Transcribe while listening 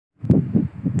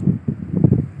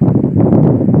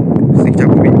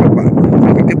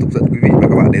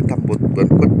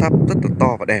tháp rất là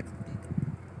to và đẹp.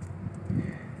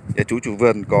 Nhà chú chủ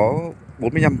vườn có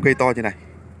 45 cây to như này.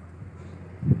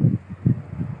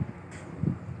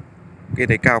 Cây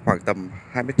này cao khoảng tầm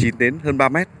 2m9 đến hơn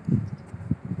 3m.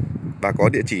 Và có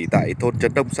địa chỉ tại thôn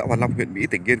Trấn Đông, xã Hoàn Long, huyện Mỹ,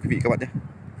 tỉnh Yên, quý vị các bạn nhé.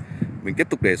 Mình tiếp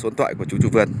tục để số điện thoại của chú chủ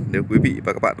vườn. Nếu quý vị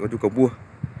và các bạn có nhu cầu mua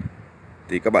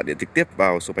thì các bạn điện trực tiếp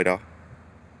vào số máy đó.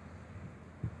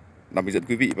 Nào mình dẫn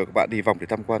quý vị và các bạn đi vòng để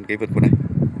tham quan cái vườn quất này.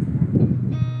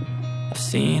 I've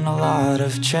seen a lot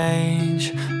of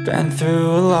change, been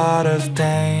through a lot of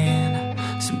pain.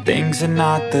 Some things are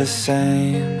not the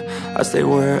same as they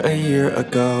were a year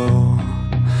ago,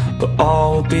 but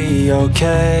all will be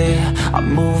okay. I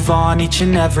move on each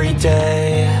and every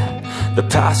day. The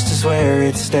past is where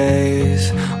it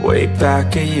stays, way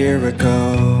back a year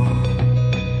ago.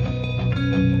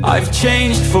 I've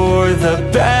changed for the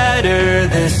better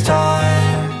this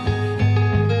time.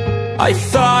 I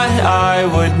thought I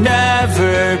would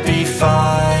never be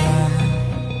fine.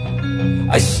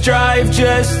 I strive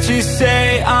just to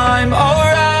say I'm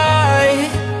alright,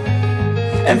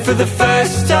 and for the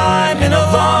first time in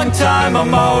a long time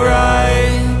I'm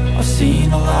alright. I've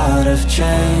seen a lot of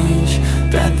change,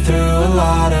 been through a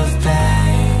lot of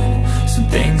pain. Some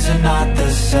things are not the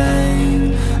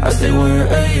same as they were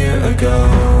a year ago,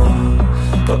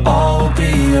 but all will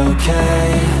be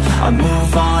okay. I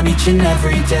move on each and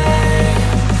every day.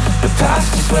 The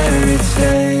past is where it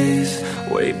stays,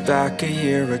 way back a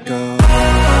year ago.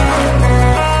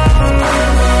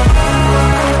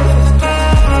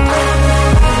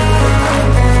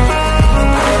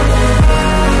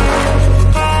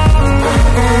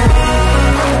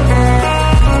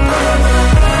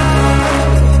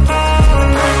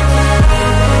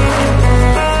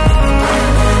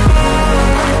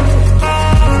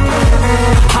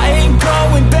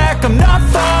 I'm not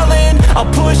falling,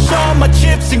 I'll push all my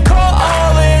chips and call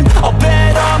all in. I'll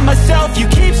bet on myself, you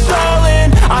keep stalling.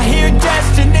 I hear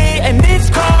destiny and it's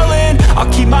calling.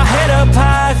 I'll keep my head up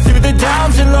high through the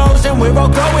downs and lows, and we're all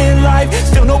going life.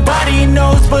 Still nobody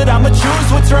knows, but I'ma choose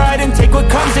what's right and take what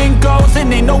comes and goes.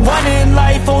 And ain't no one in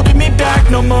life holding me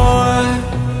back no more.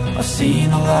 I've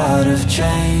seen a lot of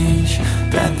change,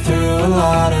 been through a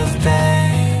lot of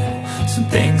pain. Some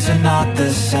things are not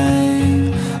the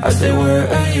same as they were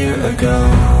a year ago,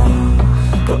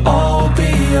 but all will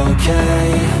be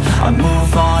okay. I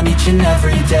move on each and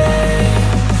every day.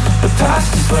 The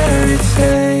past is where it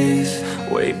stays,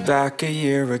 way back a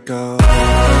year ago.